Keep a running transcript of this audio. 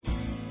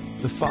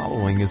The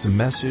following is a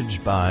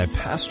message by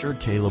Pastor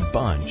Caleb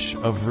Bunch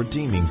of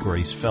Redeeming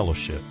Grace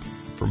Fellowship.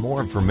 For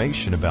more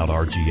information about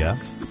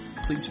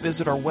RGF, please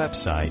visit our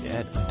website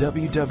at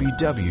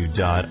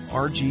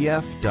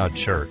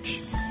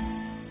www.rgf.church.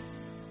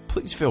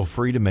 Please feel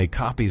free to make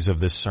copies of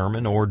this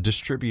sermon or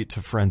distribute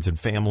to friends and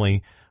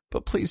family,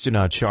 but please do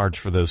not charge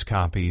for those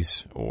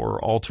copies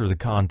or alter the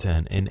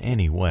content in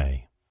any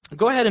way.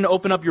 Go ahead and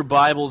open up your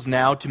Bibles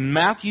now to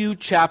Matthew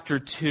chapter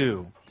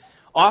 2.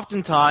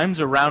 Oftentimes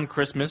around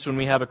Christmas, when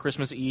we have a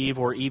Christmas Eve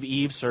or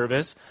Eve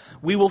service,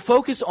 we will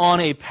focus on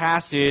a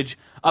passage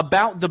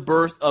about the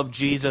birth of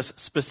Jesus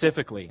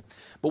specifically.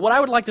 But what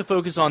I would like to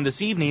focus on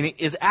this evening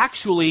is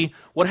actually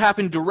what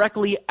happened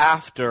directly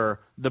after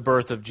the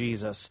birth of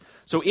Jesus.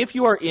 So if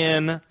you are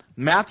in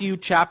Matthew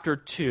chapter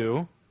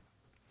 2,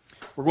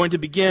 we're going to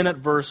begin at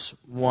verse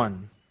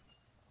 1.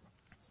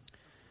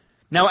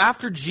 Now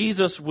after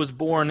Jesus was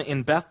born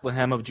in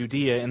Bethlehem of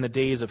Judea in the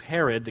days of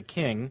Herod the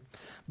king,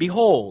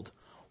 behold,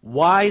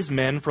 wise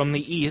men from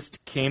the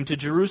east came to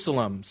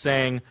Jerusalem,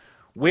 saying,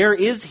 Where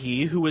is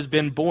he who has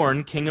been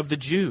born King of the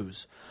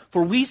Jews?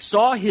 For we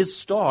saw his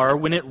star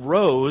when it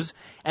rose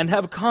and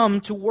have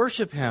come to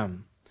worship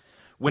him.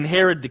 When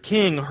Herod the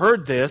king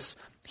heard this,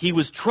 he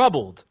was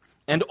troubled,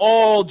 and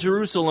all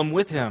Jerusalem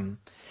with him.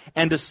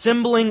 And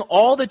assembling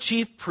all the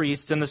chief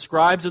priests and the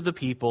scribes of the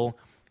people,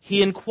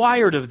 he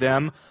inquired of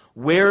them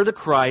where the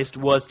Christ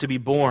was to be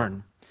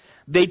born.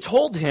 They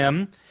told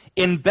him,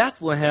 In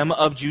Bethlehem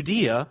of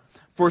Judea,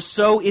 for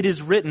so it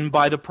is written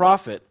by the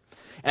prophet,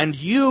 And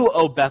you,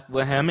 O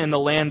Bethlehem, in the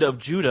land of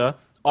Judah,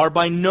 are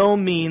by no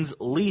means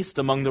least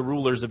among the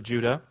rulers of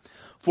Judah,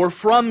 for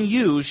from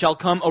you shall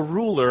come a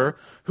ruler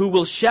who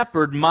will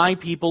shepherd my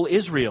people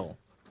Israel.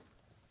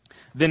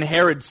 Then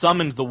Herod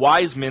summoned the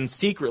wise men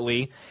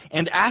secretly,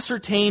 and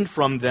ascertained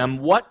from them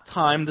what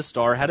time the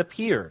star had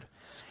appeared.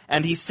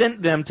 And he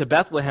sent them to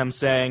Bethlehem,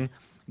 saying,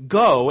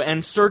 Go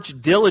and search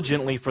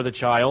diligently for the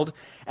child,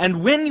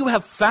 and when you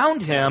have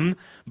found him,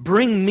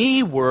 bring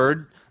me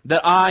word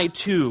that I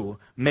too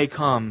may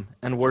come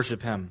and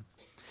worship him.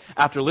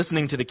 After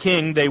listening to the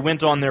king, they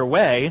went on their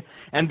way,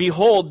 and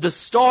behold, the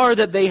star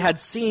that they had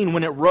seen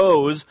when it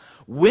rose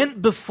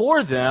went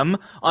before them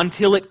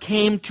until it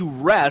came to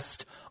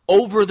rest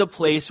over the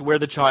place where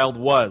the child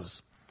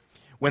was.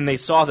 When they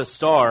saw the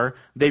star,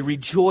 they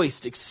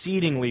rejoiced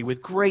exceedingly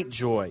with great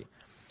joy.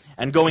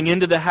 And going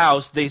into the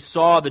house, they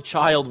saw the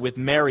child with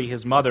Mary,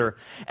 his mother,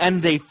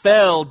 and they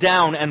fell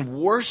down and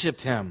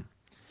worshipped him.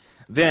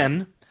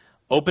 Then,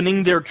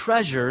 opening their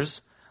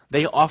treasures,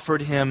 they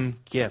offered him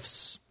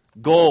gifts,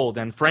 gold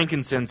and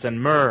frankincense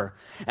and myrrh.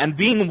 And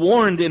being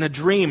warned in a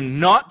dream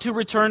not to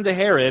return to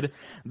Herod,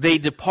 they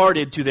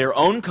departed to their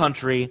own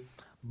country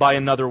by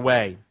another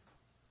way.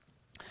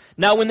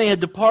 Now when they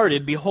had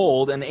departed,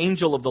 behold, an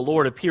angel of the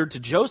Lord appeared to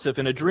Joseph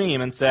in a dream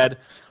and said,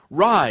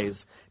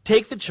 Rise,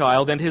 take the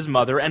child and his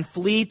mother, and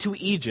flee to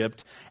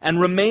Egypt, and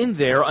remain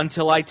there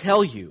until I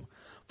tell you.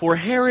 For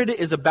Herod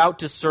is about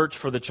to search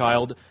for the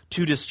child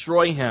to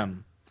destroy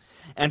him.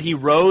 And he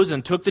rose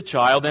and took the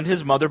child and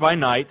his mother by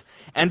night,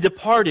 and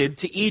departed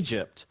to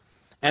Egypt,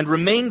 and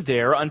remained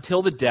there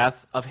until the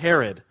death of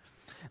Herod.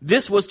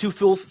 This was to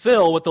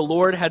fulfill what the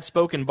Lord had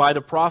spoken by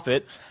the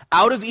prophet,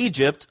 Out of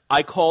Egypt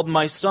I called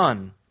my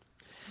son.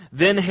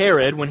 Then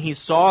Herod, when he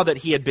saw that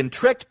he had been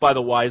tricked by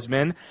the wise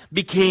men,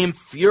 became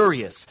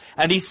furious,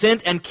 and he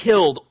sent and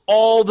killed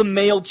all the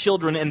male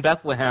children in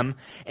Bethlehem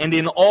and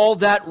in all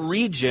that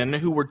region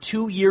who were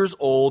 2 years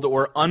old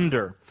or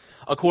under,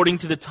 according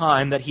to the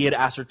time that he had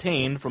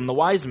ascertained from the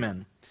wise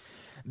men.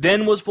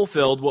 Then was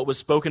fulfilled what was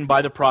spoken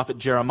by the prophet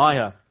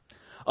Jeremiah.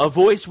 A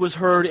voice was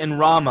heard in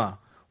Ramah,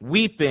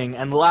 weeping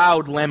and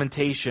loud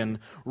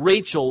lamentation,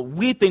 Rachel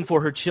weeping for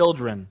her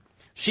children.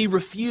 She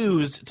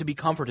refused to be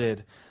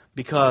comforted,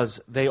 because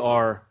they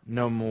are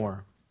no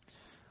more.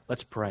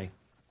 Let's pray.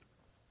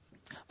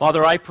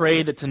 Father, I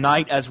pray that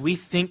tonight, as we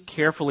think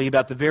carefully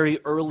about the very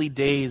early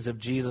days of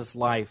Jesus'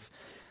 life,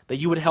 that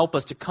you would help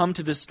us to come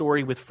to this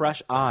story with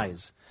fresh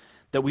eyes,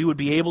 that we would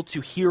be able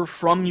to hear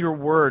from your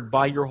word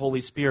by your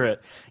Holy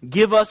Spirit.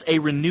 Give us a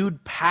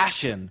renewed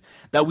passion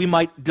that we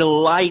might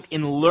delight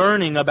in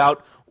learning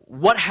about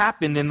what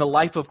happened in the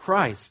life of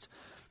Christ.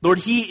 Lord,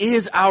 He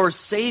is our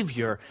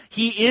Savior.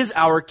 He is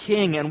our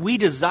King, and we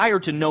desire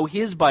to know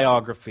His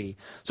biography.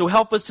 So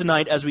help us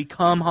tonight as we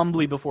come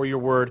humbly before your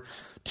word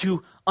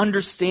to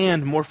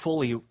understand more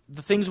fully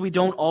the things we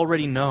don't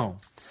already know.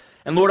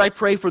 And Lord, I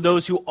pray for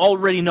those who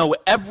already know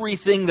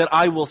everything that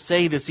I will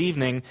say this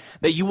evening,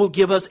 that you will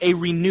give us a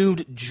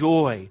renewed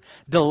joy,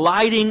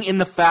 delighting in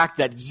the fact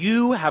that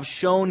you have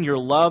shown your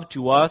love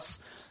to us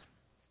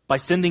by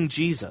sending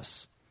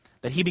Jesus,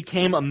 that He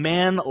became a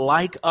man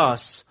like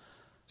us,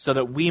 so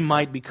that we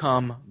might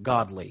become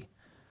godly.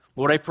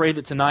 Lord, I pray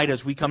that tonight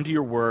as we come to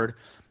your word,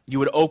 you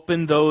would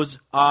open those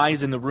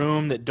eyes in the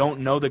room that don't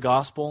know the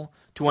gospel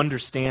to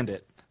understand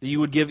it, that you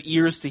would give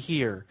ears to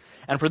hear.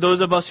 And for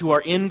those of us who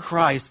are in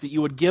Christ, that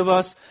you would give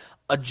us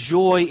a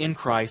joy in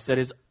Christ that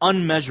is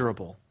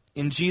unmeasurable.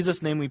 In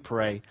Jesus' name we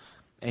pray.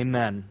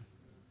 Amen.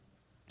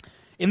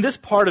 In this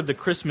part of the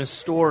Christmas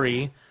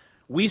story,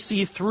 we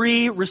see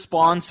three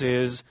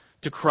responses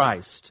to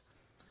Christ.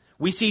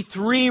 We see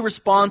three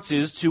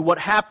responses to what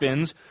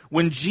happens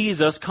when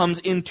Jesus comes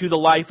into the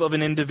life of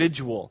an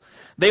individual.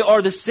 They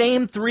are the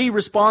same three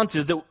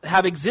responses that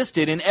have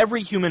existed in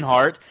every human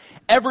heart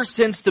ever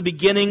since the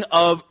beginning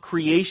of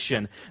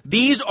creation.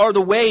 These are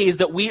the ways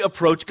that we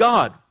approach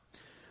God.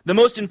 The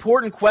most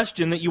important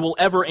question that you will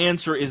ever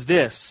answer is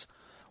this: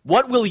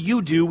 what will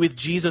you do with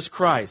Jesus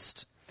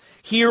Christ?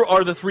 Here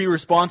are the three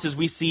responses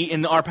we see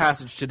in our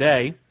passage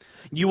today.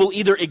 You will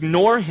either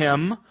ignore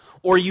him,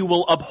 or you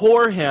will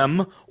abhor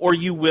him, or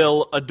you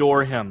will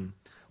adore him.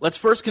 Let's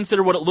first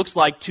consider what it looks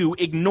like to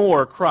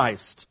ignore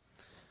Christ.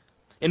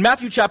 In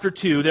Matthew chapter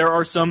 2, there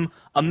are some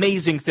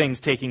amazing things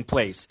taking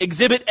place.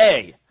 Exhibit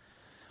A.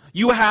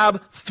 You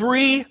have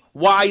three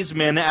wise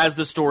men, as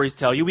the stories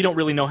tell you, we don't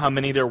really know how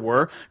many there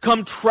were,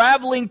 come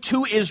traveling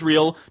to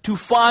Israel to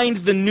find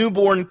the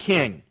newborn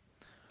king.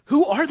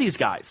 Who are these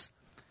guys?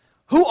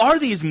 Who are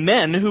these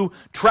men who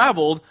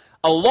traveled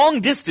a long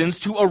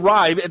distance to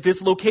arrive at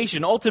this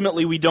location?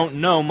 Ultimately, we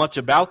don't know much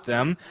about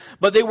them,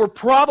 but they were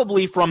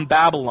probably from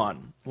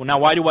Babylon. Well, now,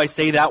 why do I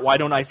say that? Why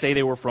don't I say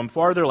they were from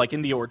farther, like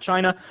India or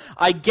China?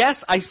 I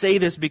guess I say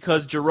this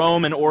because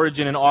Jerome and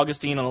Origen and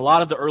Augustine and a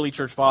lot of the early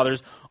church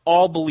fathers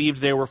all believed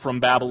they were from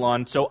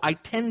Babylon, so I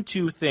tend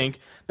to think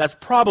that's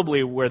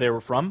probably where they were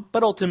from,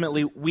 but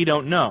ultimately, we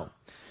don't know.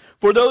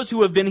 For those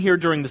who have been here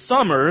during the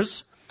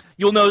summers,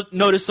 you'll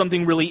notice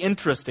something really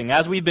interesting.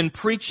 As we've been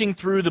preaching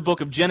through the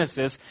book of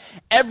Genesis,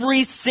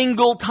 every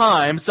single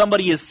time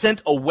somebody is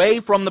sent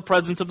away from the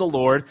presence of the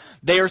Lord,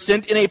 they are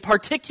sent in a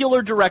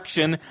particular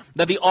direction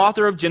that the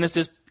author of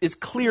Genesis is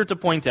clear to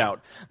point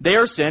out. They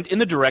are sent in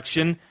the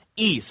direction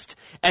east.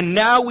 And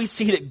now we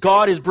see that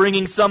God is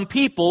bringing some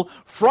people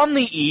from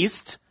the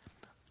east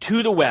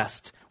to the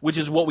west, which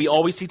is what we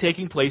always see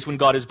taking place when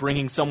God is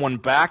bringing someone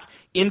back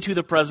into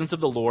the presence of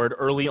the Lord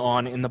early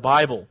on in the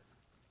Bible.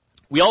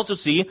 We also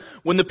see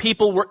when the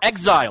people were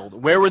exiled.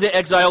 Where were they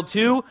exiled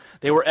to?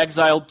 They were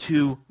exiled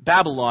to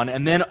Babylon.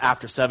 And then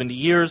after 70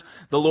 years,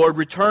 the Lord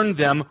returned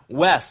them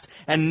west.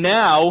 And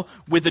now,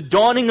 with the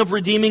dawning of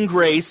redeeming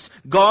grace,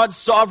 God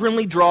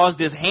sovereignly draws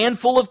this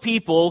handful of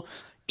people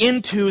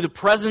into the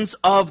presence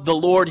of the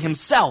Lord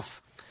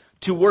himself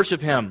to worship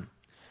him.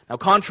 Now,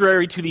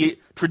 contrary to the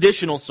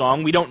traditional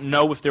song, we don't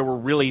know if there were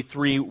really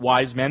three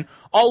wise men.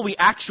 All we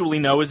actually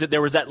know is that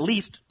there was at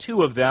least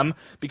two of them,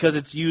 because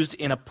it's used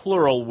in a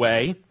plural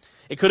way.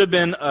 It could have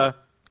been a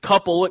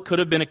couple, it could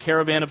have been a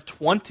caravan of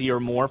 20 or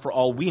more, for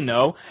all we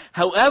know.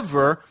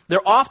 However,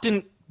 they're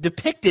often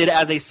depicted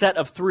as a set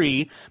of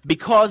three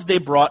because they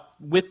brought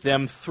with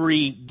them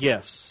three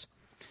gifts.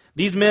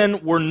 These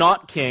men were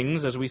not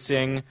kings, as we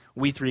sing,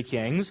 We Three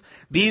Kings.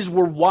 These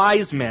were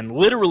wise men.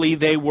 Literally,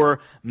 they were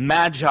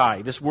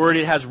magi. This word,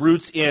 it has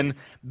roots in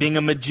being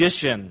a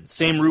magician.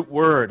 Same root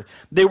word.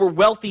 They were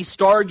wealthy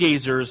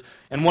stargazers,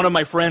 and one of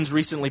my friends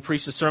recently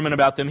preached a sermon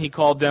about them. He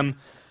called them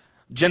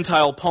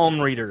Gentile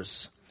palm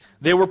readers.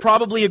 They were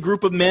probably a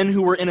group of men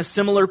who were in a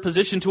similar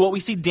position to what we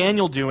see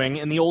Daniel doing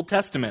in the Old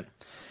Testament.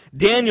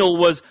 Daniel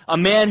was a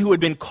man who had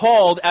been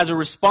called as a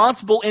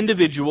responsible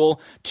individual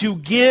to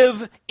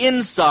give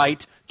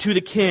insight to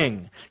the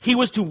king. He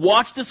was to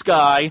watch the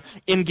sky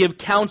and give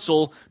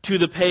counsel to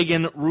the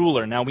pagan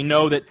ruler. Now, we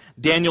know that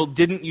Daniel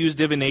didn't use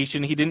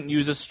divination. He didn't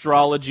use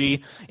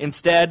astrology.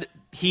 Instead,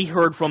 he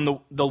heard from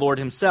the Lord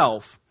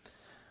himself.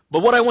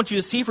 But what I want you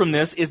to see from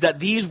this is that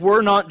these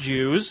were not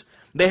Jews.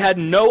 They had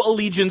no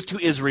allegiance to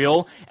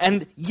Israel.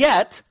 And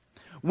yet,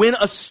 when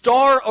a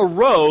star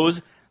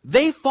arose,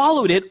 they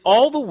followed it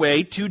all the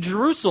way to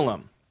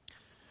Jerusalem,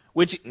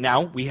 which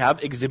now we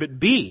have Exhibit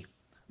B,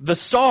 the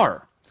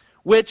star,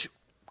 which,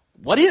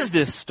 what is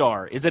this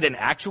star? Is it an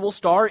actual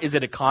star? Is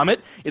it a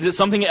comet? Is it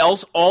something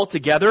else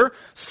altogether?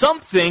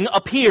 Something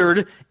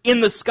appeared in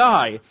the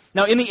sky.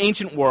 Now, in the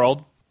ancient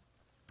world,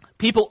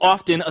 people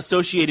often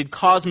associated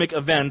cosmic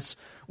events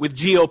with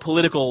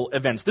geopolitical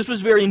events. This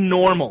was very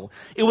normal.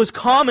 It was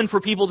common for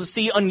people to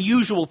see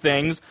unusual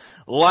things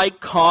like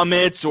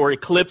comets or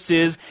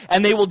eclipses,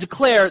 and they will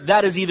declare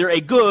that is either a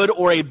good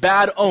or a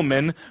bad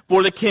omen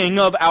for the king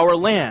of our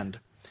land.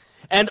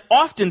 And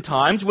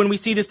oftentimes, when we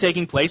see this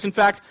taking place, in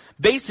fact,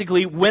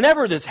 basically,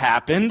 whenever this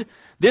happened,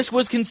 this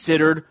was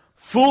considered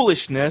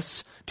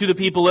foolishness to the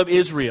people of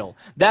Israel.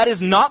 That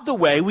is not the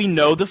way we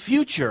know the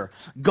future.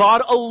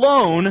 God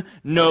alone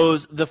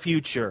knows the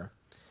future.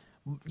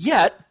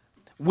 Yet,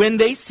 when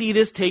they see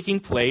this taking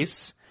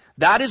place,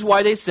 that is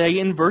why they say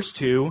in verse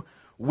 2,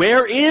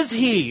 "Where is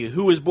he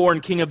who is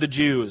born King of the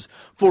Jews?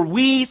 For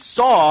we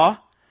saw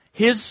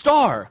his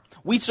star."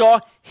 We saw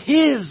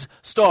his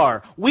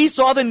star. We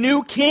saw the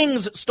new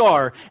king's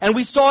star. And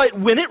we saw it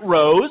when it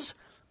rose.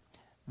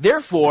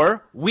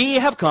 Therefore, we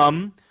have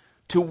come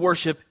to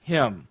worship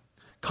him.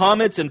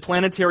 Comets and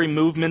planetary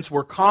movements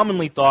were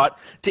commonly thought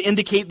to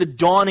indicate the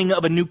dawning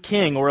of a new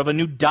king or of a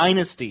new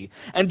dynasty.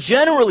 And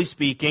generally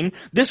speaking,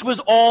 this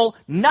was all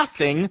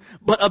nothing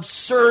but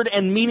absurd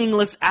and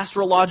meaningless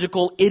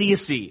astrological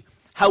idiocy.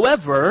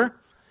 However,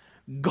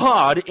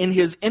 God, in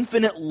his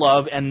infinite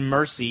love and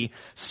mercy,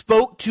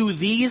 spoke to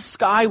these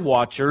sky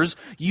watchers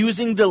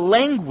using the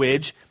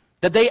language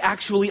that they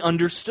actually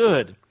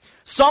understood.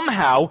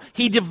 Somehow,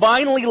 he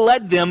divinely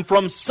led them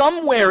from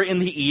somewhere in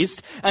the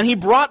east, and he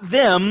brought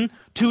them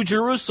to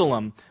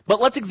Jerusalem. But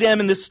let's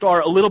examine this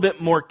star a little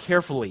bit more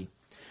carefully.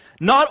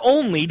 Not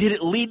only did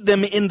it lead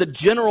them in the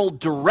general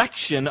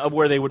direction of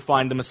where they would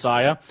find the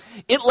Messiah,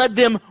 it led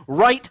them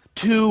right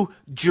to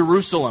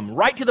Jerusalem,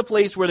 right to the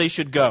place where they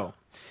should go.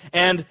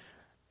 And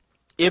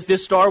if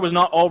this star was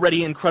not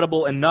already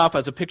incredible enough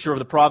as a picture of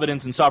the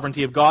providence and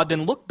sovereignty of God,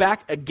 then look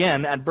back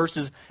again at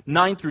verses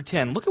 9 through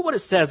 10. Look at what it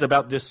says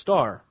about this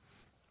star.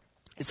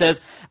 It says,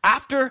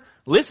 after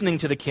listening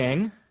to the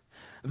king,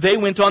 they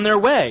went on their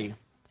way.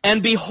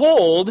 And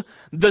behold,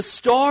 the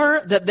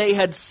star that they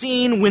had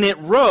seen when it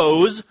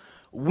rose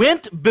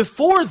went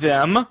before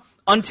them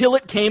until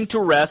it came to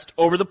rest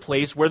over the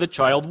place where the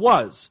child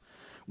was.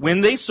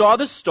 When they saw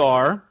the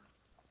star,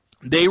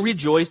 they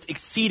rejoiced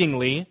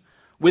exceedingly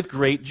with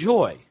great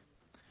joy.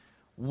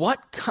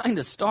 What kind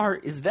of star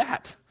is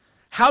that?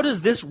 How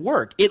does this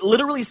work? It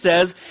literally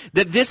says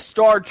that this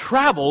star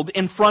traveled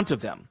in front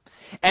of them.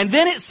 And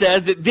then it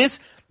says that this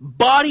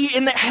body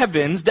in the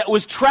heavens that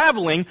was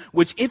traveling,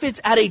 which if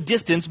it's at a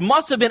distance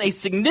must have been a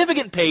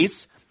significant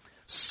pace,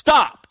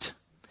 stopped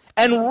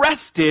and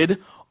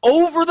rested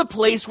over the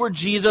place where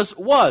Jesus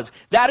was.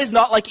 That is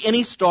not like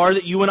any star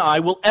that you and I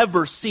will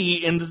ever see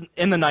in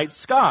the night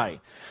sky.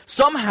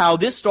 Somehow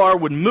this star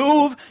would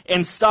move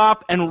and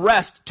stop and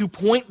rest to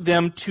point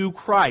them to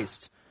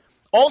Christ.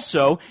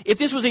 Also, if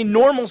this was a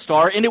normal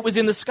star and it was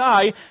in the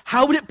sky,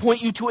 how would it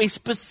point you to a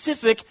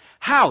specific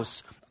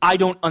house? I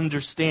don't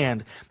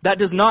understand. That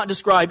does not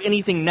describe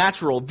anything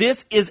natural.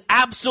 This is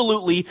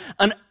absolutely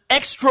an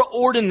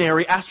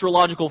extraordinary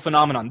astrological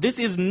phenomenon. This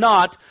is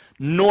not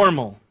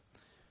normal.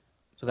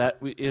 So that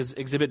is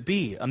Exhibit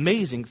B,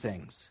 amazing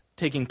things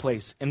taking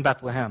place in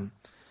Bethlehem.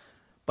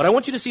 But I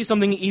want you to see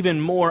something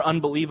even more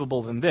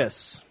unbelievable than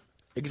this.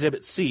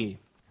 Exhibit C.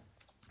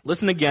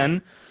 Listen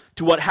again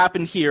to what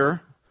happened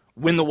here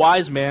when the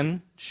wise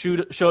men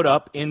showed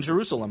up in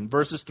Jerusalem,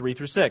 verses 3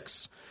 through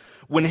 6.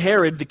 When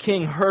Herod the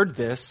king heard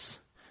this,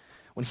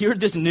 when he heard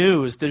this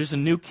news, there's a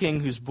new king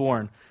who's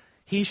born,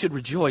 he should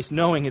rejoice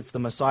knowing it's the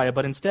Messiah.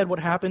 But instead what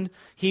happened?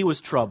 He was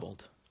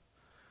troubled.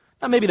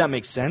 Now maybe that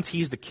makes sense.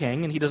 He's the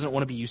king and he doesn't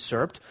want to be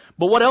usurped.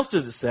 But what else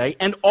does it say?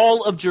 And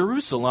all of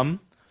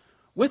Jerusalem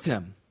with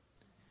him.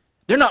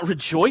 They're not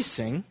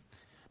rejoicing.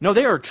 No,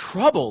 they are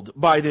troubled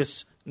by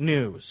this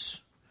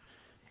news.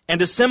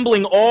 And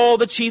assembling all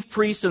the chief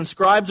priests and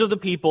scribes of the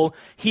people,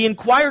 he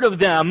inquired of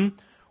them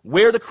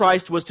where the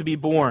Christ was to be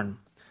born.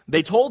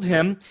 They told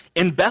him,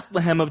 in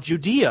Bethlehem of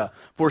Judea,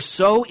 for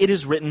so it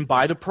is written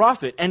by the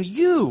prophet. And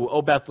you,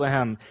 O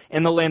Bethlehem,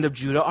 in the land of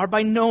Judah, are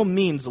by no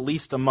means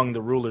least among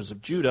the rulers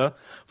of Judah,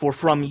 for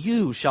from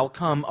you shall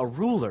come a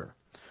ruler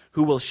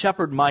who will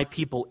shepherd my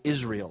people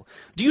Israel.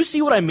 Do you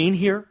see what I mean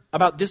here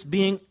about this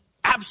being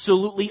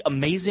absolutely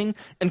amazing,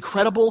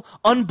 incredible,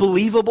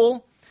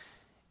 unbelievable?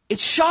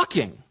 It's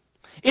shocking.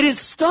 It is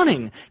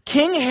stunning.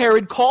 King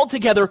Herod called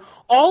together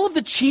all of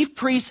the chief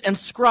priests and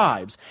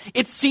scribes.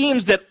 It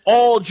seems that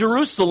all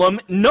Jerusalem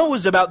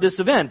knows about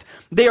this event.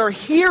 They are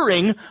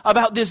hearing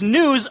about this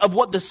news of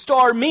what the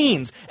star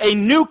means. A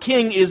new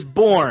king is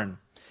born.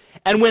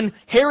 And when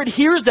Herod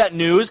hears that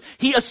news,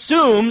 he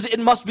assumes it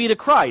must be the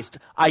Christ.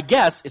 I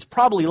guess it's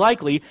probably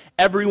likely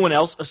everyone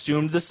else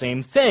assumed the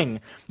same thing.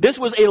 This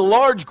was a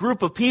large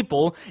group of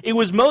people. It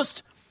was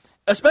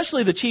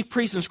especially the chief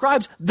priests and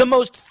scribes, the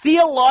most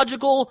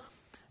theological,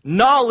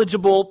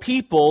 knowledgeable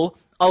people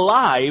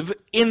alive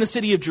in the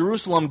city of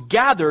Jerusalem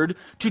gathered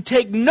to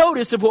take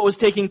notice of what was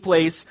taking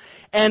place.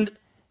 And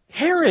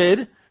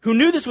Herod, who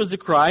knew this was the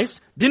Christ,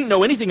 didn't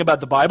know anything about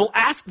the Bible,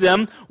 asked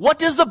them, what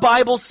does the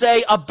Bible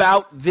say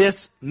about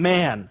this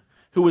man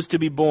who was to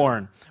be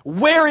born?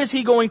 Where is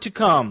he going to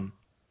come?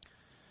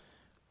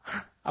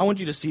 I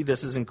want you to see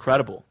this as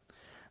incredible.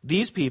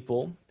 These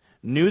people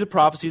knew the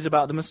prophecies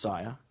about the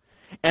Messiah,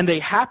 and they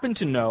happened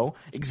to know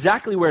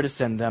exactly where to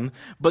send them,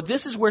 but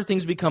this is where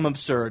things become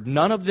absurd.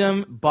 None of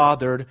them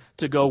bothered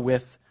to go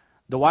with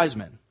the wise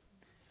men.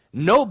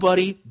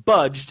 Nobody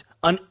budged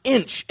an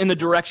inch in the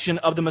direction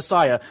of the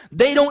Messiah.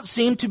 They don't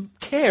seem to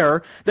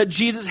care that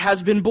Jesus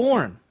has been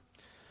born.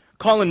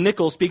 Colin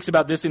Nichols speaks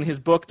about this in his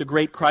book, The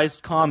Great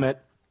Christ Comet.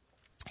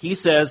 He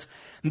says,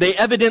 they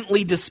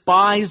evidently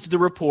despised the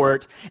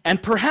report,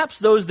 and perhaps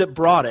those that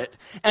brought it,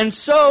 and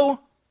so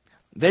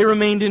they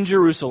remained in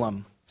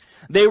Jerusalem.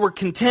 They were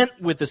content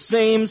with the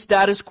same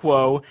status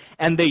quo,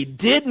 and they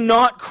did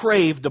not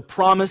crave the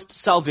promised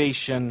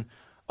salvation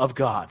of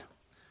God.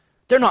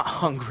 They're not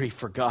hungry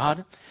for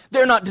God.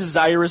 They're not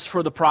desirous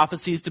for the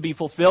prophecies to be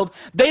fulfilled.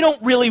 They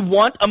don't really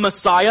want a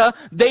Messiah.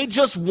 They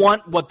just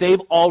want what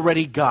they've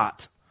already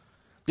got.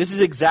 This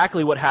is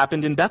exactly what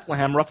happened in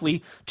Bethlehem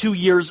roughly 2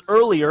 years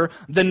earlier,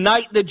 the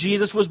night that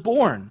Jesus was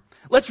born.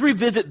 Let's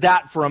revisit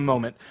that for a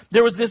moment.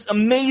 There was this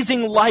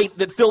amazing light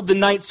that filled the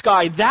night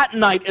sky that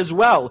night as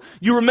well.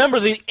 You remember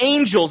the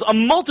angels, a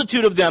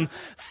multitude of them,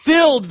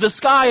 filled the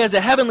sky as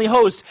a heavenly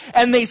host,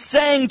 and they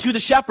sang to the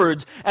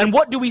shepherds. And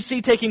what do we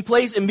see taking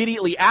place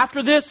immediately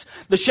after this?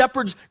 The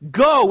shepherds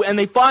go and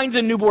they find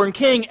the newborn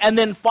king, and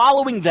then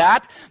following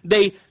that,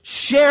 they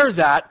share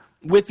that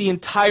with the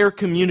entire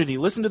community.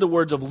 Listen to the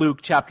words of Luke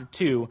chapter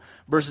 2,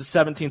 verses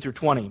 17 through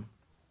 20.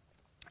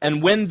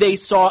 And when they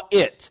saw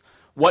it,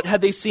 what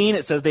had they seen?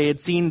 It says they had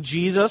seen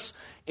Jesus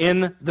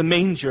in the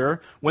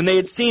manger. When they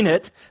had seen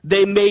it,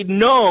 they made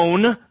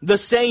known the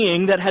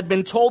saying that had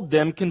been told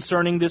them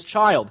concerning this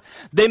child.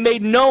 They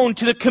made known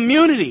to the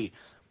community,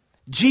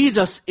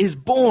 Jesus is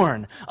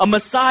born. A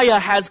Messiah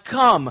has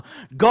come.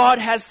 God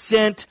has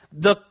sent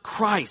the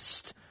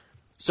Christ.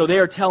 So they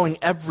are telling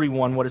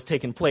everyone what has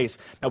taken place.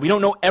 Now, we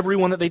don't know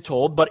everyone that they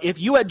told, but if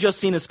you had just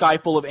seen a sky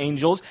full of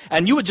angels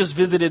and you had just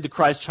visited the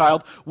Christ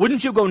child,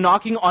 wouldn't you go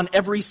knocking on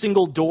every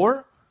single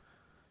door?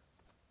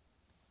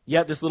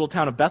 Yet this little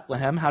town of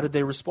Bethlehem, how did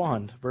they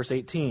respond? Verse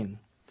 18.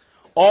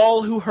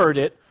 All who heard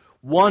it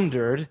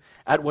wondered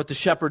at what the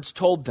shepherds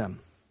told them.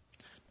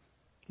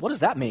 What does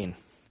that mean?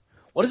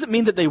 What does it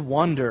mean that they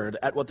wondered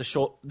at what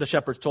the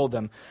shepherds told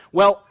them?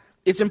 Well,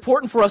 it's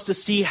important for us to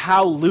see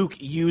how Luke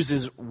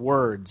uses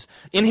words.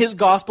 In his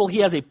gospel, he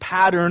has a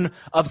pattern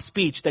of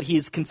speech that he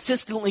is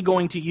consistently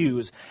going to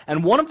use.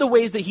 And one of the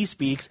ways that he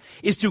speaks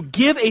is to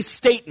give a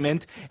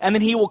statement, and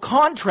then he will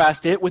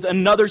contrast it with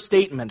another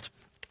statement.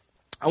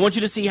 I want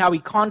you to see how he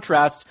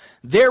contrasts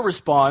their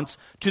response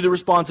to the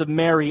response of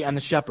Mary and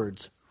the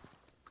shepherds.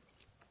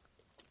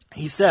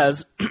 He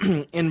says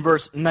in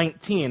verse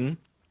 19,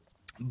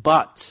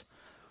 but,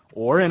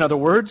 or in other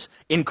words,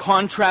 in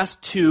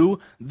contrast to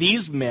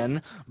these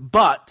men,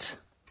 but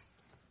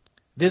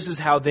this is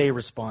how they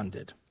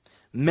responded.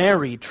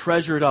 Mary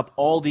treasured up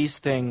all these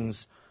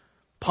things,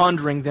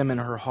 pondering them in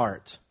her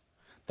heart.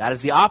 That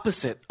is the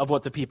opposite of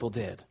what the people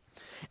did.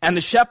 And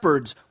the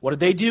shepherds, what did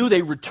they do?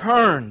 They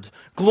returned,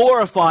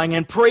 glorifying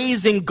and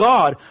praising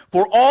God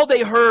for all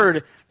they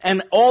heard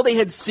and all they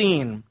had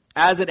seen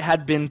as it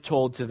had been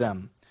told to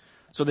them.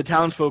 So the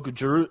townsfolk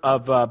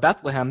of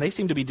Bethlehem, they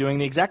seem to be doing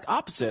the exact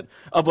opposite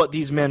of what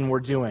these men were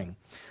doing.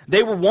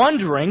 They were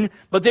wondering,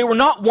 but they were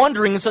not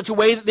wondering in such a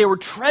way that they were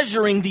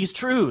treasuring these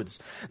truths.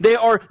 They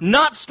are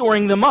not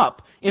storing them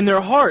up in their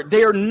heart.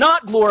 They are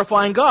not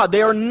glorifying God.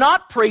 They are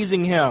not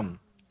praising Him.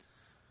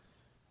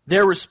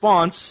 Their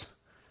response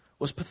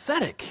was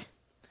pathetic.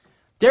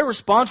 Their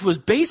response was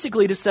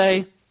basically to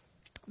say,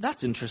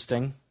 that's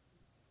interesting.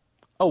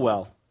 Oh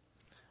well,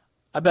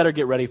 I better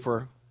get ready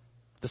for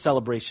the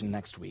celebration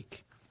next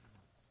week.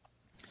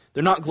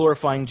 They're not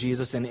glorifying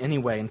Jesus in any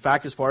way. In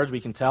fact, as far as we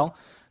can tell,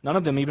 none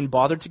of them even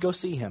bothered to go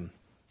see Him.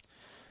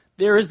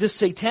 There is this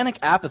satanic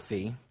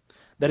apathy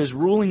that is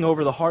ruling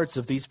over the hearts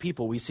of these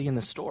people we see in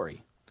this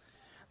story.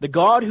 The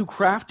God who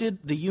crafted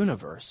the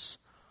universe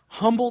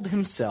humbled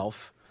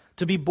Himself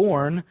to be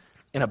born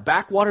in a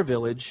backwater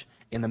village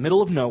in the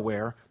middle of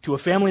nowhere to a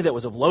family that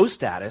was of low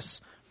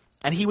status,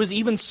 and He was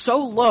even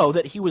so low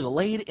that He was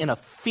laid in a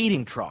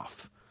feeding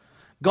trough.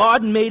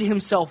 God made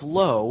Himself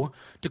low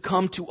to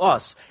come to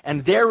us,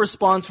 and their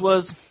response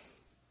was,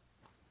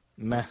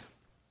 meh,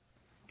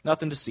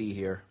 nothing to see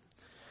here.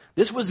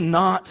 This was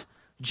not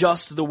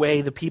just the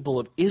way the people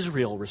of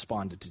Israel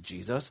responded to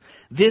Jesus.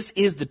 This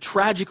is the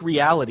tragic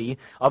reality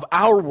of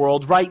our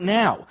world right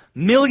now.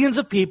 Millions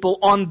of people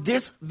on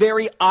this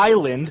very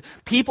island,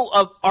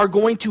 people are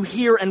going to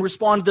hear and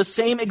respond the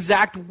same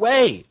exact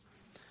way.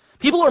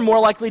 People are more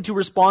likely to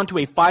respond to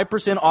a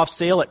 5% off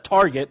sale at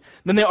Target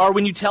than they are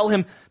when you tell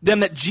them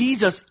that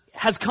Jesus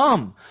has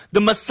come. The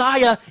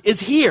Messiah is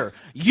here.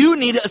 You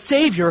need a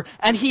Savior,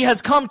 and He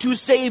has come to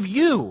save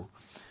you.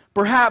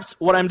 Perhaps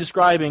what I'm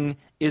describing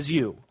is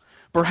you.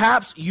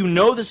 Perhaps you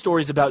know the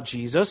stories about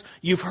Jesus.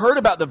 You've heard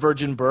about the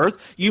virgin birth.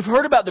 You've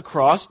heard about the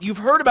cross. You've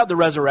heard about the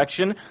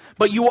resurrection.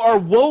 But you are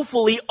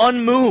woefully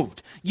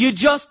unmoved. You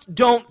just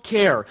don't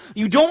care.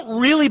 You don't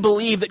really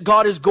believe that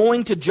God is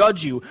going to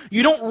judge you.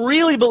 You don't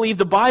really believe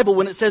the Bible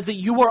when it says that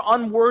you are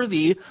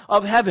unworthy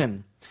of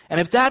heaven.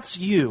 And if that's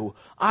you,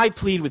 I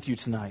plead with you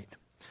tonight.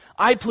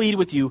 I plead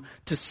with you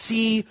to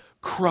see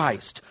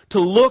Christ, to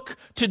look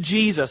to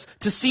Jesus,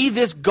 to see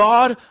this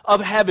God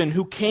of heaven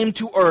who came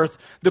to earth,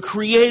 the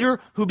Creator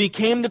who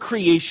became the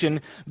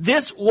creation.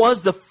 This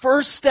was the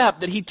first step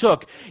that He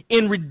took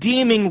in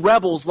redeeming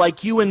rebels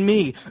like you and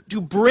me,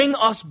 to bring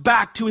us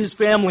back to His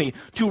family,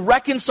 to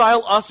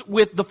reconcile us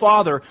with the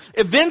Father.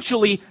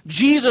 Eventually,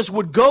 Jesus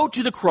would go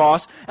to the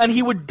cross and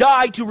He would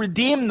die to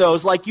redeem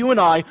those like you and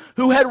I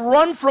who had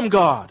run from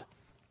God.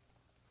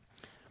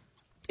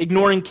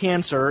 Ignoring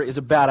cancer is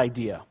a bad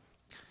idea.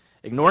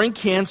 Ignoring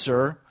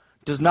cancer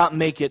does not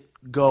make it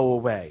go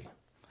away.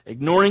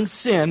 Ignoring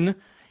sin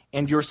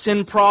and your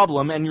sin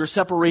problem and your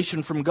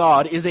separation from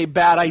God is a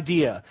bad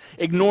idea.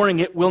 Ignoring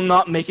it will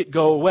not make it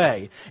go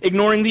away.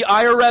 Ignoring the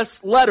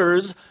IRS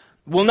letters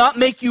will not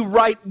make you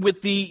right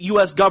with the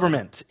U.S.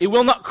 government. It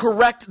will not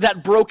correct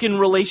that broken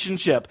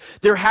relationship.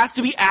 There has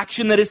to be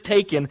action that is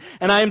taken.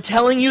 And I am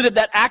telling you that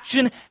that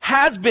action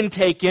has been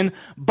taken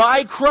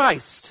by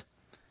Christ.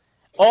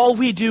 All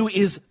we do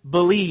is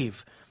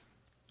believe.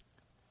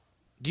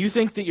 Do you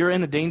think that you're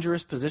in a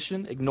dangerous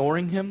position,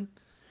 ignoring Him?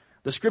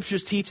 The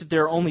Scriptures teach that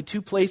there are only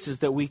two places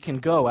that we can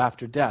go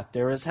after death.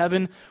 There is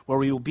heaven, where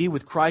we will be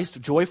with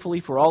Christ joyfully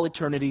for all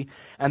eternity,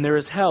 and there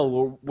is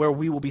hell, where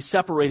we will be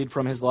separated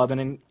from His love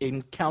and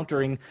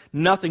encountering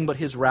nothing but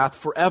His wrath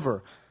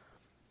forever.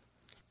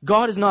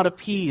 God is not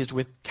appeased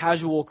with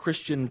casual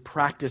Christian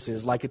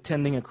practices like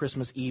attending a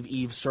Christmas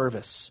Eve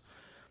service.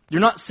 You're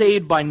not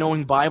saved by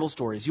knowing Bible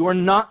stories. You are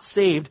not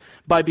saved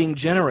by being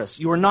generous.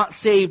 You are not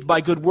saved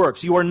by good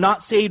works. You are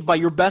not saved by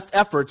your best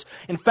efforts.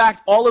 In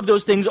fact, all of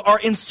those things are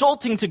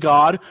insulting to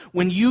God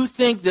when you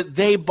think that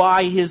they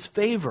buy His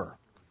favor.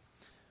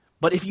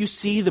 But if you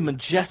see the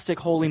majestic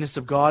holiness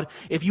of God,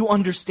 if you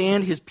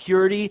understand His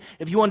purity,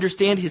 if you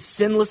understand His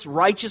sinless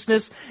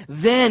righteousness,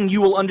 then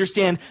you will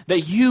understand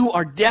that you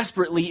are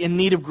desperately in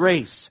need of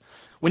grace.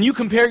 When you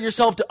compare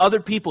yourself to other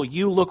people,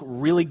 you look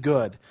really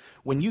good.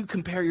 When you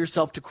compare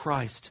yourself to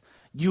Christ,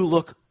 you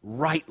look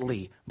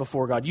rightly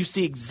before God. You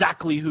see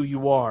exactly who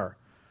you are.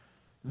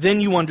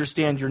 Then you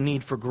understand your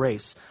need for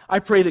grace. I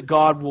pray that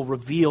God will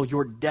reveal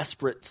your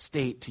desperate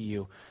state to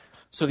you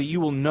so that you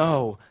will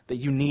know that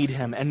you need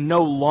Him and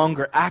no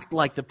longer act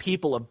like the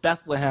people of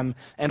Bethlehem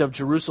and of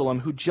Jerusalem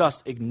who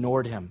just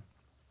ignored Him.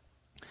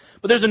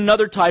 But there's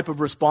another type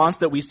of response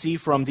that we see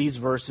from these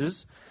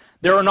verses.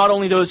 There are not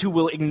only those who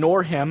will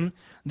ignore Him,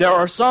 there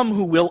are some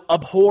who will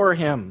abhor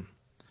Him.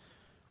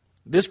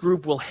 This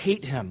group will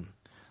hate Him.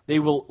 They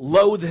will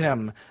loathe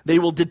Him. They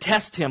will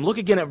detest Him. Look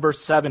again at verse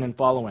 7 and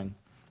following.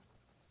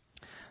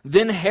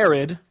 Then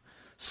Herod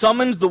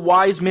summoned the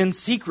wise men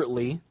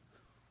secretly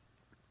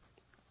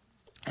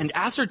and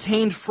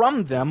ascertained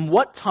from them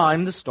what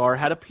time the star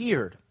had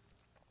appeared.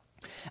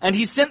 And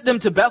he sent them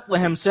to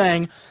Bethlehem,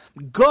 saying,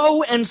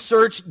 "Go and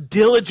search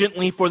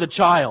diligently for the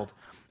child,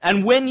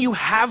 and when you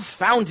have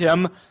found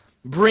him,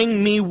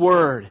 bring me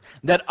word,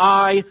 that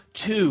I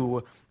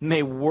too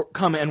may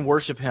come and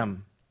worship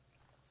him."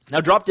 Now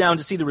drop down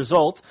to see the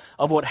result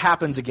of what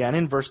happens again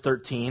in verse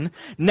 13.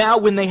 Now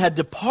when they had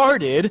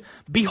departed,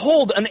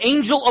 behold, an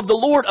angel of the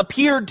Lord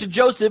appeared to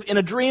Joseph in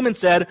a dream and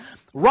said,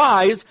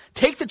 "Rise,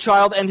 take the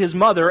child and his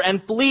mother,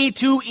 and flee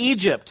to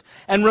Egypt,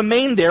 and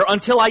remain there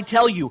until I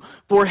tell you,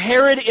 for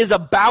Herod is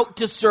about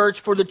to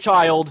search for the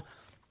child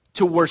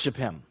to worship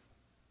him."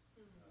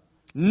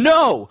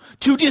 No,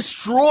 to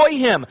destroy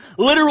him,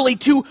 literally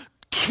to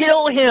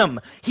kill him.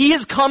 He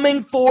is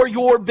coming for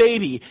your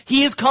baby.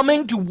 He is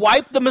coming to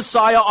wipe the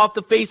Messiah off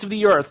the face of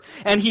the earth.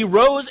 And he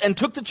rose and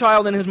took the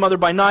child and his mother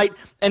by night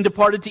and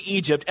departed to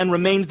Egypt and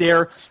remained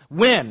there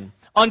when?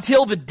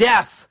 Until the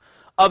death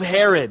of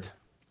Herod.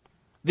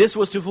 This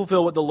was to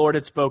fulfill what the Lord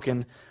had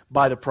spoken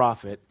by the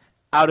prophet.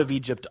 Out of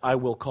Egypt I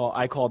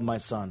called my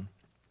son.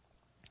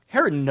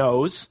 Herod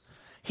knows.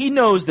 He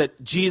knows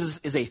that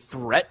Jesus is a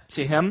threat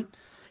to him.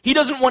 He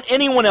doesn't want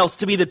anyone else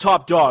to be the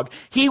top dog.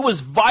 He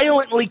was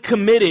violently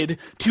committed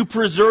to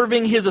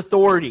preserving his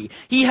authority.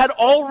 He had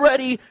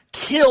already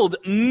killed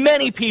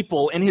many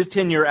people in his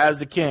tenure as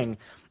the king.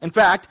 In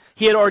fact,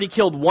 he had already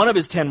killed one of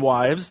his 10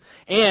 wives,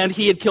 and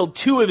he had killed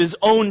 2 of his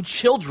own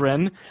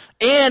children,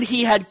 and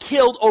he had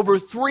killed over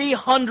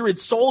 300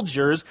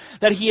 soldiers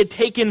that he had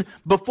taken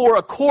before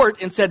a court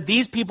and said,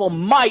 "These people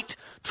might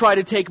try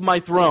to take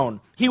my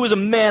throne." He was a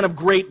man of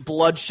great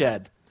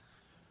bloodshed.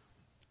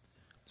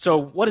 So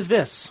what is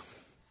this?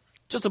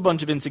 Just a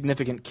bunch of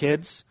insignificant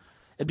kids.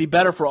 It'd be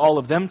better for all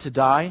of them to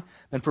die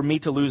than for me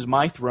to lose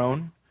my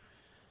throne.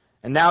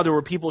 And now there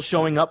were people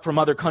showing up from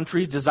other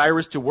countries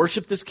desirous to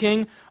worship this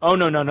king. Oh,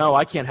 no,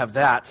 I can't have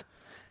that.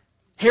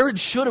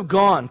 Herod should have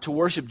gone to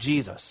worship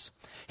Jesus.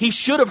 He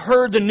should have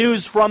heard the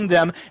news from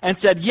them and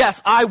said,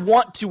 "Yes, I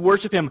want to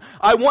worship him.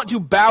 I want to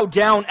bow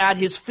down at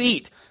his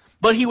feet."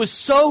 But he was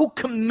so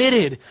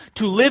committed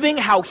to living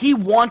how he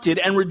wanted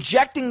and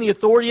rejecting the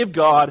authority of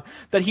God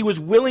that he was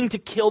willing to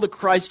kill the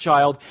Christ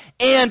child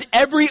and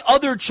every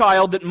other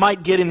child that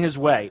might get in his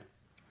way.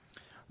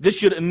 This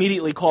should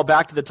immediately call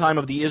back to the time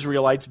of the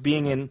Israelites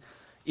being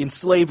in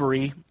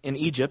slavery in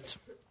Egypt.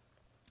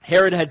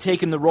 Herod had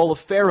taken the role of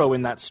Pharaoh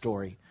in that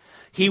story.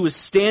 He was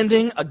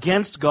standing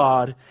against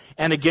God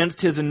and against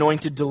his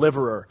anointed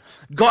deliverer.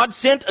 God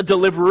sent a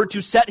deliverer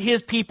to set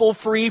his people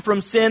free from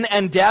sin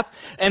and death,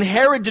 and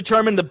Herod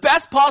determined the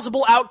best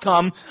possible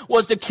outcome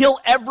was to kill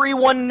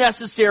everyone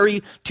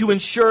necessary to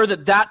ensure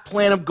that that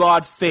plan of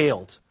God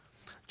failed.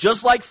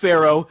 Just like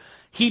Pharaoh,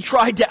 he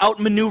tried to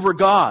outmaneuver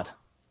God.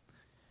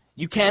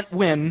 You can't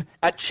win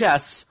at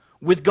chess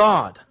with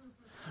God.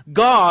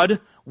 God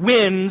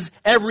wins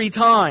every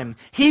time.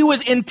 He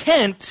was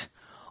intent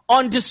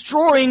on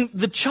destroying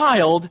the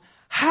child.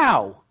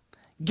 How?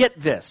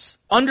 Get this.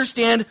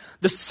 Understand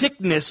the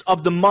sickness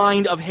of the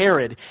mind of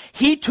Herod.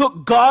 He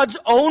took God's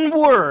own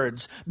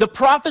words, the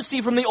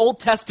prophecy from the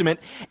Old Testament,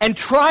 and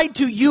tried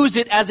to use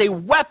it as a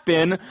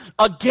weapon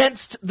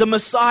against the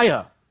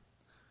Messiah.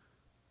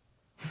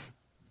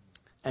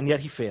 and yet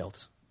he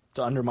failed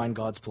to undermine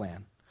God's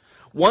plan.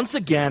 Once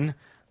again,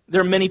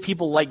 there are many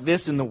people like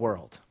this in the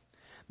world.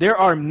 There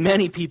are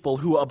many people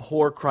who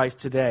abhor Christ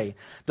today.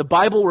 The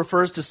Bible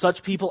refers to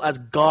such people as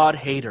God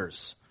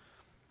haters.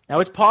 Now,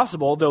 it's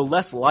possible, though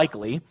less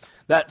likely,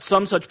 that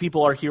some such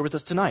people are here with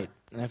us tonight.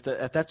 And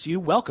if that's you,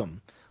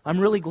 welcome. I'm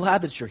really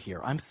glad that you're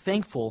here. I'm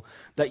thankful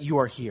that you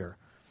are here.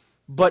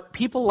 But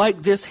people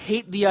like this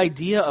hate the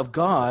idea of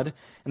God,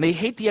 and they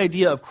hate the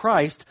idea of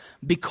Christ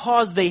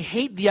because they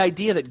hate the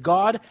idea that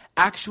God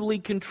actually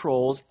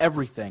controls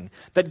everything,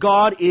 that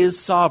God is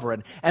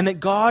sovereign, and that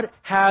God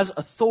has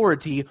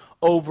authority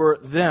over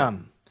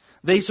them.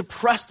 They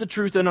suppress the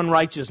truth in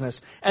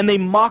unrighteousness, and they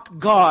mock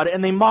God,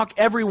 and they mock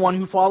everyone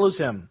who follows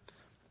him.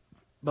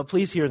 But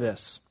please hear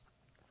this.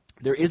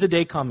 There is a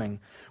day coming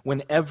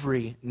when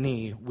every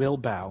knee will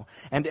bow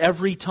and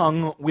every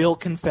tongue will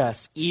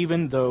confess,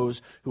 even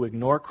those who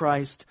ignore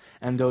Christ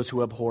and those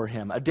who abhor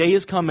him. A day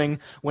is coming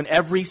when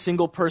every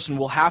single person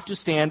will have to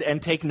stand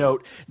and take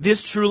note.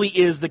 This truly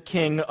is the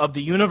King of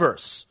the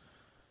universe.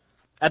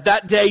 At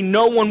that day,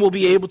 no one will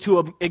be able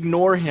to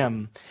ignore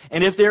him.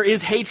 And if there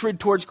is hatred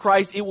towards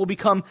Christ, it will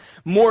become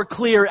more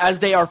clear as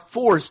they are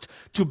forced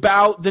to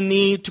bow the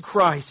knee to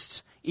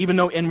Christ, even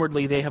though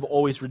inwardly they have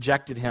always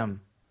rejected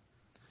him.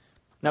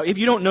 Now, if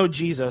you don't know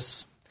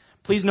Jesus,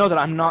 please know that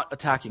I'm not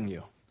attacking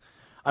you.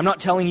 I'm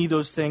not telling you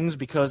those things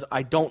because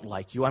I don't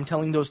like you. I'm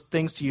telling those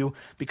things to you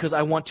because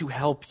I want to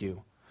help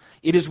you.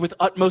 It is with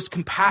utmost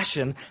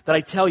compassion that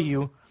I tell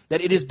you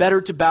that it is better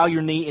to bow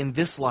your knee in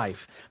this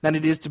life than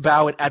it is to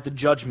bow it at the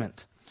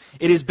judgment.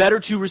 It is better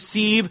to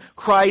receive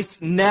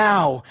Christ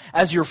now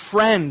as your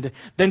friend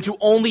than to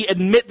only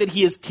admit that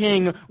he is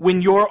king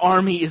when your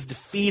army is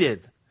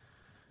defeated.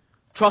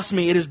 Trust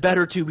me, it is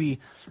better to be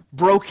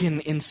broken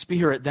in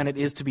spirit than it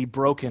is to be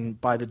broken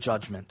by the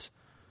judgment.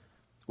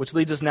 Which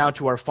leads us now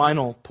to our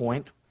final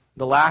point,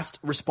 the last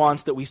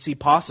response that we see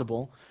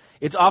possible.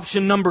 It's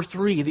option number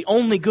 3, the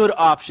only good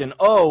option.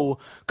 Oh,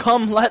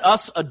 come let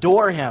us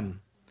adore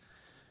him.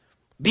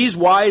 These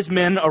wise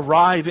men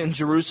arrive in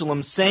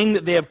Jerusalem saying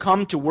that they have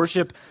come to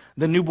worship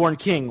the newborn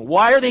king.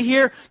 Why are they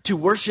here? To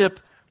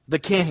worship the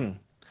king.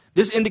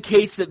 This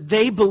indicates that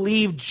they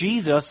believe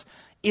Jesus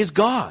is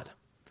God.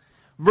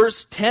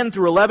 Verse 10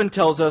 through 11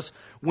 tells us,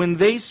 when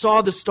they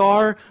saw the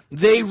star,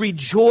 they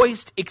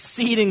rejoiced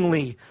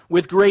exceedingly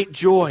with great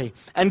joy.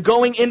 And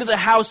going into the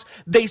house,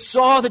 they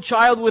saw the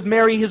child with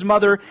Mary, his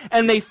mother,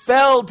 and they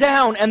fell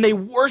down and they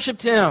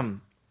worshipped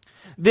him.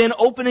 Then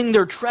opening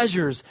their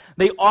treasures,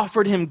 they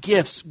offered him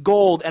gifts,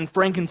 gold and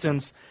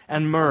frankincense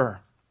and myrrh.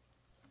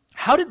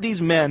 How did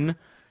these men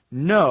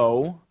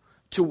know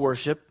to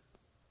worship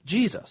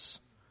Jesus?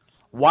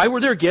 Why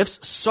were their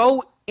gifts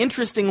so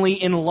interestingly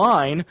in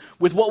line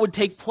with what would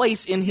take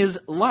place in his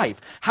life?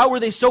 How were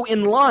they so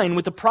in line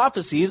with the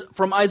prophecies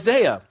from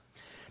Isaiah?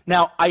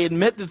 Now, I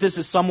admit that this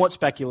is somewhat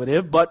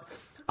speculative, but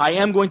I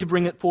am going to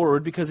bring it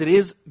forward because it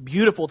is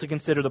beautiful to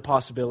consider the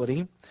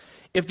possibility.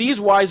 If these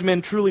wise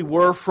men truly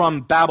were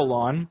from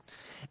Babylon,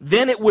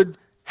 then it would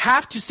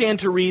have to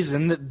stand to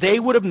reason that they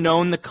would have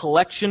known the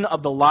collection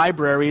of the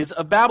libraries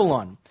of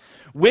Babylon,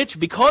 which,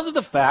 because of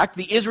the fact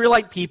the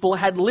Israelite people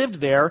had lived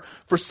there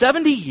for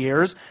 70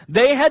 years,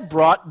 they had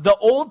brought the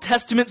Old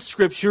Testament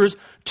scriptures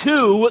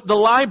to the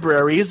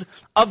libraries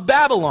of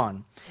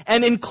Babylon.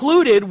 And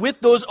included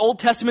with those Old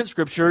Testament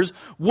scriptures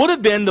would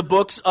have been the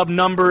books of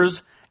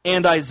Numbers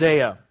and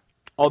Isaiah,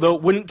 although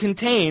it wouldn't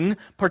contain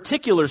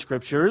particular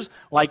scriptures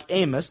like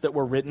Amos that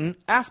were written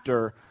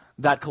after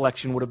that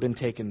collection would have been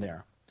taken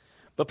there.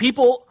 But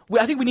people,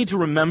 I think we need to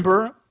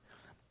remember,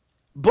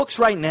 books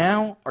right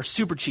now are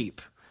super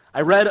cheap.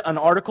 I read an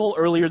article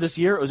earlier this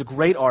year. It was a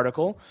great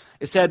article.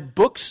 It said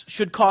books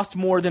should cost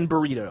more than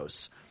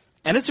burritos.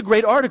 And it's a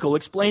great article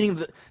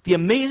explaining the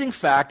amazing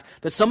fact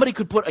that somebody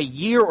could put a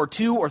year or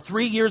 2 or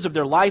 3 years of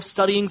their life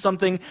studying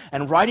something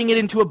and writing it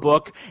into a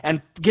book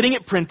and getting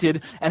it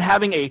printed and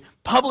having a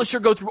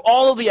publisher go through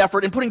all of the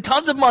effort and putting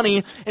tons of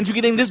money into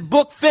getting this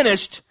book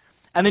finished.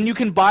 And then you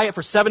can buy it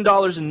for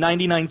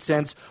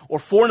 $7.99 or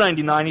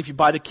 $4.99 if you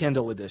buy the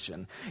Kindle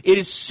edition. It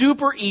is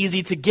super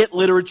easy to get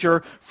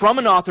literature from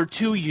an author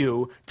to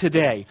you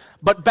today.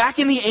 But back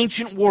in the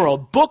ancient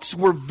world, books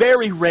were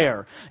very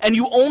rare. And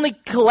you only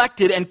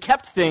collected and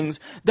kept things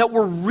that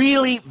were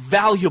really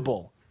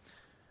valuable.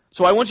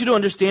 So I want you to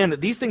understand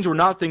that these things were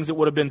not things that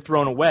would have been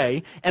thrown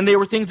away, and they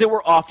were things that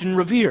were often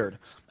revered.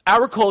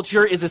 Our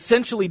culture is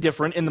essentially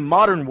different in the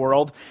modern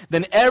world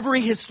than every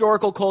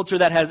historical culture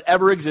that has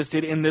ever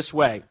existed in this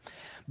way.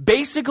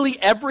 Basically,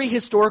 every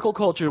historical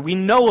culture we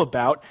know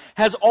about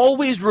has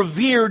always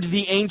revered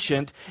the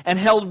ancient and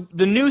held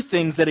the new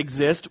things that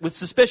exist with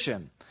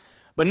suspicion.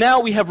 But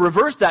now we have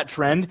reversed that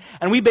trend,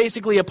 and we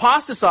basically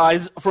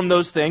apostatize from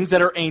those things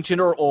that are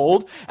ancient or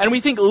old, and we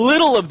think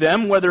little of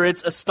them, whether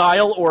it's a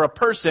style or a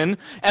person,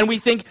 and we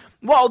think,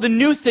 well, the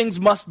new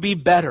things must be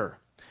better.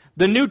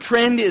 The new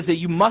trend is that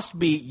you must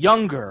be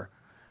younger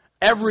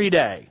every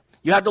day.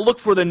 You have to look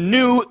for the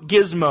new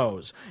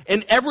gizmos.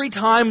 And every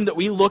time that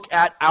we look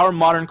at our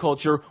modern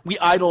culture, we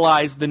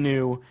idolize the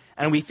new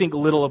and we think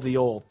little of the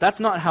old. That's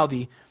not how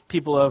the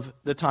people of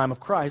the time of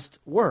Christ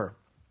were.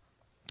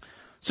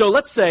 So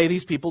let's say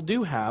these people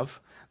do have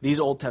these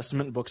Old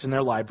Testament books in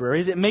their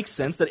libraries. It makes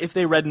sense that if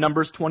they read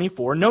Numbers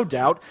 24, no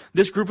doubt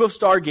this group of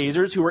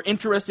stargazers who were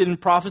interested in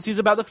prophecies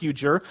about the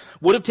future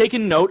would have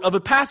taken note of a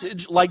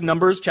passage like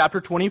Numbers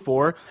chapter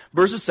 24,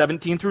 verses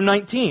 17 through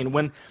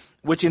 19,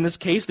 which in this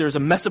case there's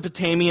a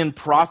Mesopotamian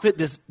prophet,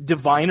 this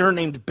diviner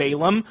named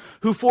Balaam,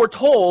 who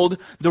foretold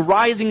the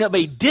rising of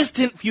a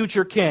distant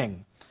future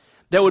king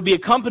that would be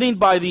accompanied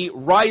by the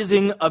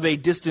rising of a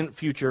distant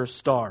future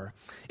star.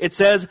 It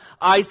says,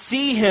 I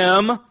see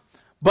him,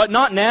 but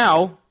not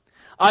now.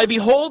 I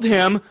behold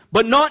him,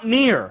 but not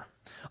near.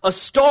 A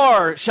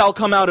star shall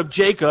come out of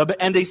Jacob,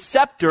 and a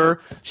scepter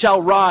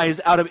shall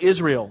rise out of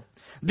Israel.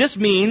 This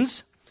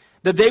means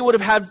that they would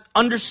have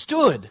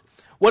understood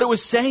what it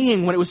was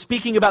saying when it was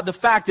speaking about the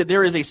fact that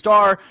there is a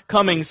star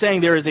coming, saying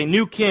there is a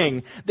new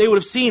king. They would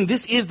have seen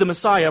this is the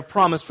Messiah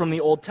promised from the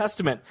Old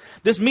Testament.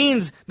 This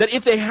means that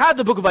if they had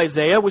the book of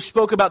Isaiah, which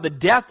spoke about the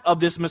death of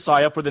this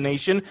Messiah for the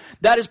nation,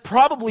 that is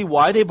probably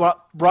why they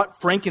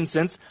brought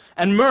frankincense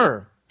and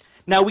myrrh.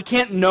 Now, we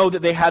can't know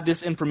that they had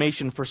this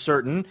information for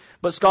certain,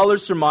 but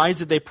scholars surmise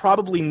that they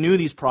probably knew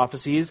these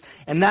prophecies,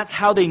 and that's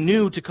how they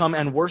knew to come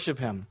and worship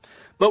him.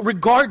 But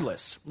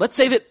regardless, let's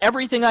say that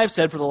everything I've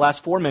said for the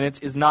last 4 minutes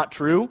is not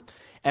true,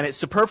 and it's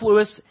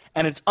superfluous,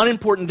 and it's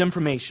unimportant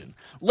information.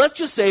 Let's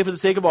just say, for the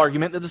sake of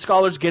argument, that the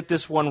scholars get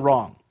this one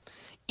wrong.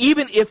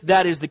 Even if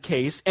that is the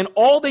case, and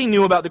all they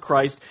knew about the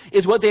Christ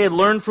is what they had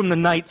learned from the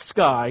night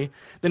sky,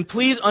 then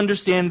please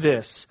understand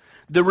this.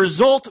 The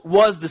result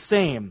was the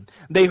same.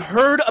 They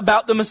heard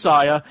about the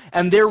Messiah,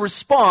 and their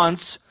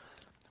response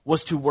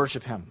was to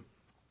worship him.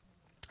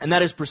 And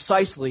that is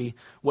precisely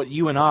what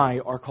you and I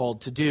are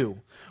called to do.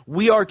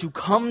 We are to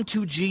come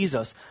to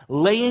Jesus,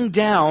 laying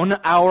down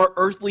our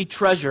earthly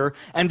treasure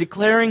and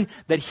declaring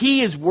that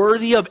he is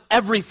worthy of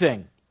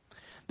everything.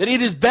 That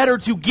it is better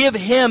to give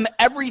him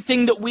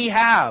everything that we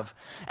have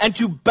and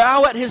to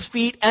bow at his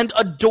feet and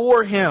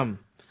adore him.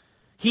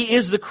 He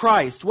is the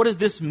Christ. What does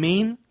this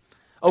mean?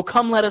 Oh,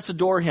 come let us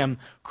adore him.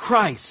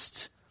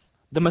 Christ,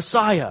 the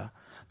Messiah,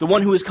 the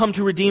one who has come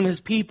to redeem his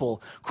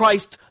people.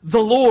 Christ, the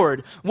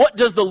Lord. What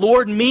does the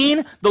Lord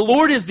mean? The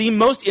Lord is the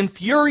most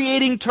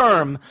infuriating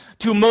term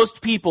to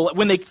most people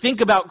when they think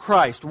about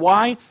Christ.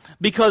 Why?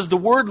 Because the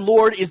word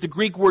Lord is the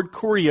Greek word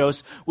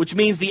kurios, which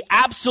means the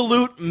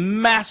absolute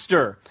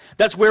master.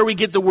 That's where we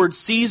get the word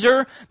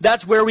Caesar.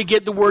 That's where we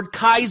get the word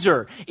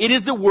Kaiser. It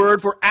is the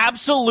word for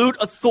absolute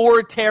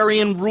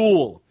authoritarian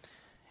rule.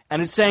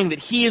 And it's saying that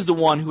he is the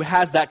one who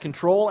has that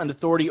control and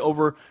authority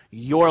over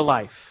your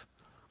life.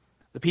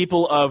 The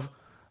people of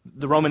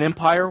the Roman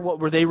Empire, what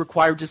were they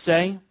required to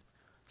say?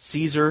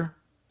 Caesar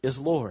is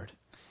Lord.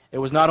 It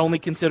was not only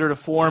considered a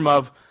form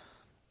of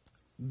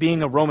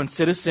being a Roman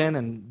citizen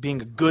and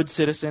being a good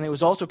citizen, it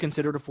was also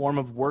considered a form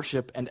of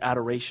worship and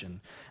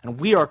adoration. And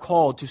we are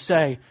called to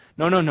say,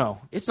 no,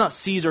 it's not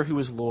Caesar who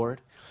is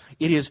Lord.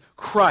 It is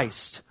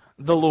Christ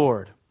the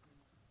Lord.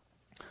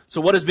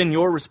 So what has been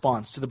your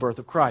response to the birth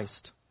of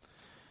Christ?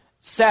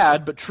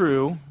 Sad but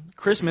true,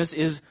 Christmas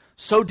is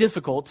so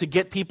difficult to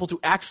get people to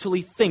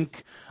actually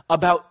think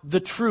about the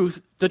true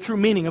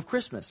meaning of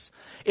Christmas.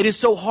 It is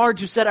so hard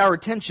to set our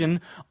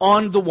attention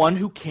on the one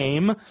who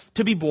came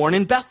to be born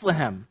in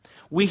Bethlehem.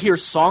 We hear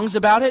songs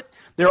about it.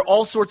 There are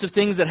all sorts of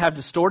things that have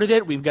distorted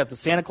it. We've got the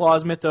Santa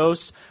Claus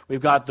mythos.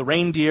 We've got the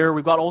reindeer.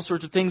 We've got all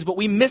sorts of things. But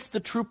we miss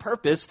the true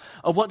purpose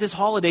of what this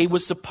holiday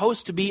was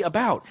supposed to be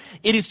about.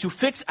 It is to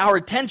fix our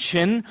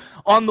attention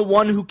on the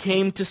one who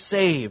came to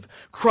save,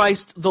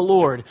 Christ the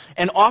Lord.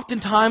 And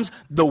oftentimes,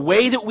 the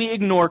way that we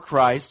ignore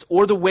Christ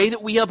or the way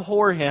that we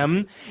abhor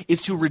him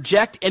is to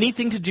reject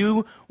anything to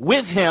do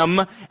with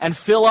him and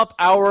fill up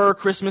our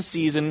Christmas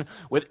season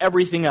with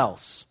everything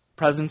else.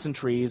 Presents and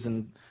trees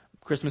and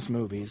Christmas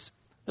movies.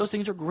 Those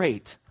things are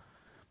great.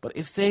 But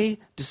if they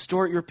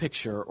distort your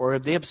picture or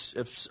if they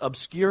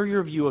obscure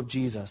your view of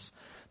Jesus,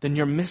 then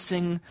you're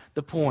missing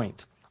the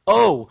point.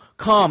 Oh,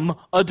 come,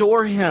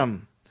 adore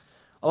him.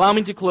 Allow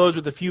me to close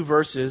with a few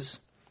verses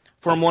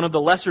from one of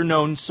the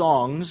lesser-known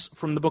songs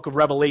from the book of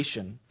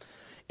Revelation.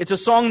 It's a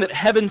song that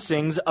heaven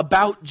sings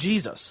about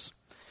Jesus.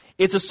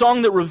 It's a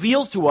song that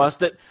reveals to us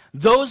that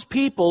those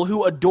people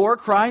who adore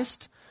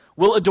Christ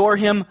will adore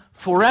him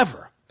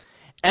forever.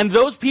 And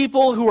those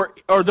people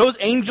or those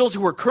angels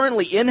who are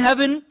currently in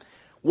heaven,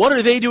 what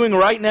are they doing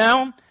right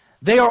now?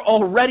 They are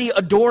already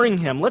adoring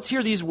him. Let's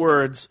hear these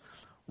words.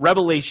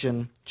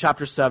 Revelation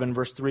chapter 7,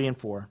 verse 3 and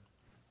 4.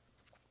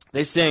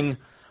 They sing,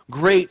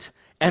 "Great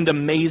and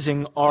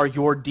amazing are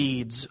your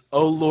deeds,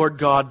 O Lord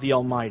God the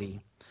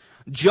Almighty.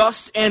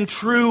 Just and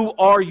true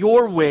are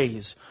your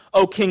ways,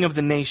 O King of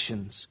the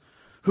nations.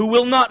 Who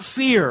will not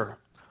fear,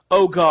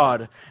 O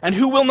God, and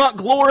who will not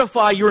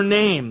glorify your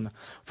name?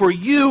 For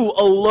you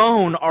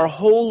alone are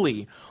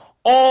holy.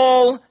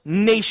 All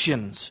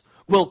nations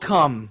will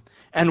come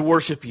and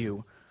worship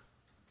you,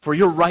 for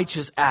your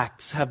righteous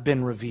acts have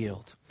been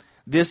revealed."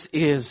 This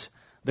is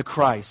the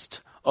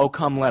Christ. Oh,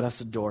 come, let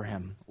us adore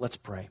him. Let's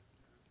pray.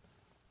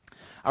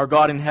 Our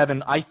God in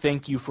heaven, I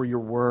thank you for your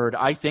word.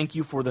 I thank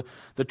you for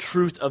the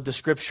truth of the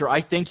Scripture.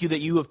 I thank you that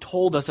you have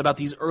told us about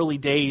these early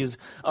days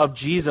of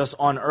Jesus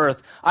on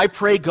earth. I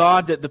pray,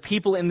 God, that the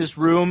people in this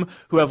room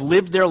who have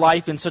lived their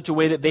life in such a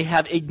way that they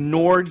have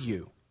ignored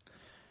you,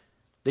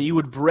 that you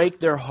would break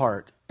their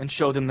heart and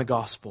show them the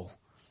gospel.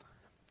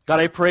 God,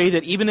 I pray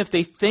that even if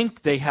they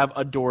think they have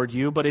adored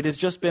you, but it has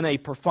just been a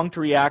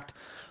perfunctory act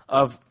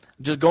of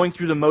just going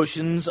through the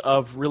motions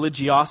of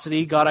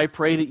religiosity, God, I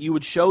pray that you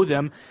would show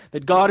them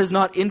that God is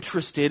not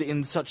interested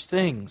in such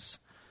things,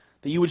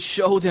 that you would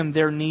show them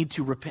their need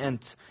to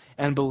repent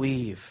and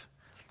believe.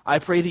 I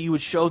pray that you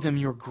would show them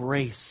your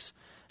grace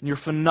and your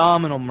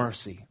phenomenal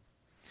mercy.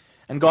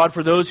 And God,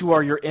 for those who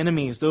are your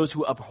enemies, those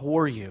who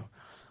abhor you,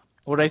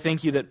 Lord, I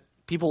thank you that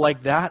people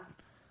like that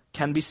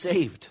can be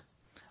saved.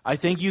 I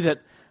thank you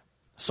that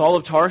Saul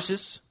of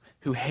Tarsus,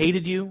 who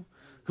hated you,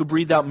 who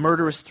breathed out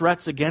murderous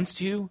threats against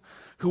you,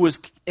 who was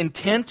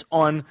intent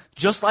on,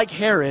 just like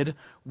Herod,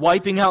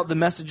 wiping out the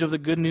message of the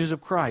good news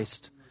of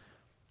Christ.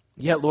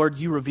 Yet, Lord,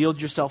 you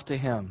revealed yourself to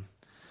him.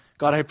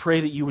 God, I pray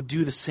that you would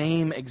do the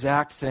same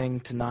exact thing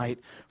tonight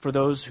for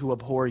those who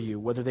abhor you,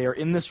 whether they are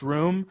in this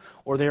room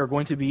or they are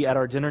going to be at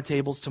our dinner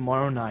tables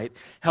tomorrow night.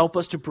 Help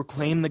us to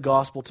proclaim the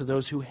gospel to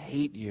those who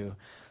hate you,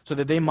 so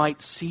that they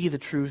might see the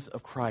truth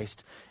of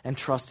Christ and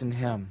trust in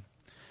him.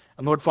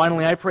 And Lord,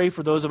 finally, I pray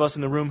for those of us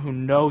in the room who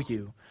know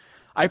you.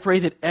 I pray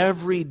that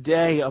every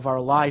day of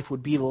our life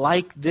would be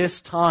like this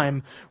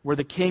time where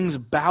the kings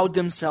bowed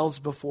themselves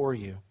before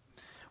you,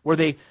 where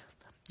they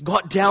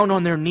got down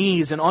on their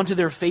knees and onto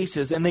their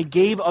faces, and they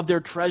gave of their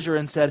treasure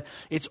and said,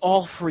 it's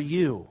all for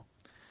you.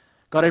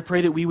 God, I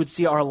pray that we would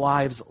see our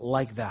lives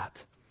like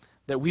that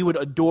we would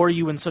adore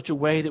you in such a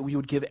way that we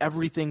would give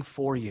everything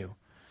for you.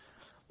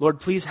 Lord,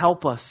 please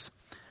help us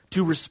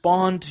to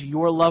respond to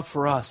your love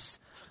for us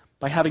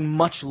by having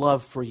much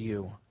love for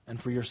you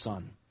and for your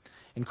Son.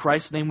 In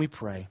Christ's name we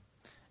pray.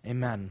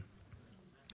 Amen.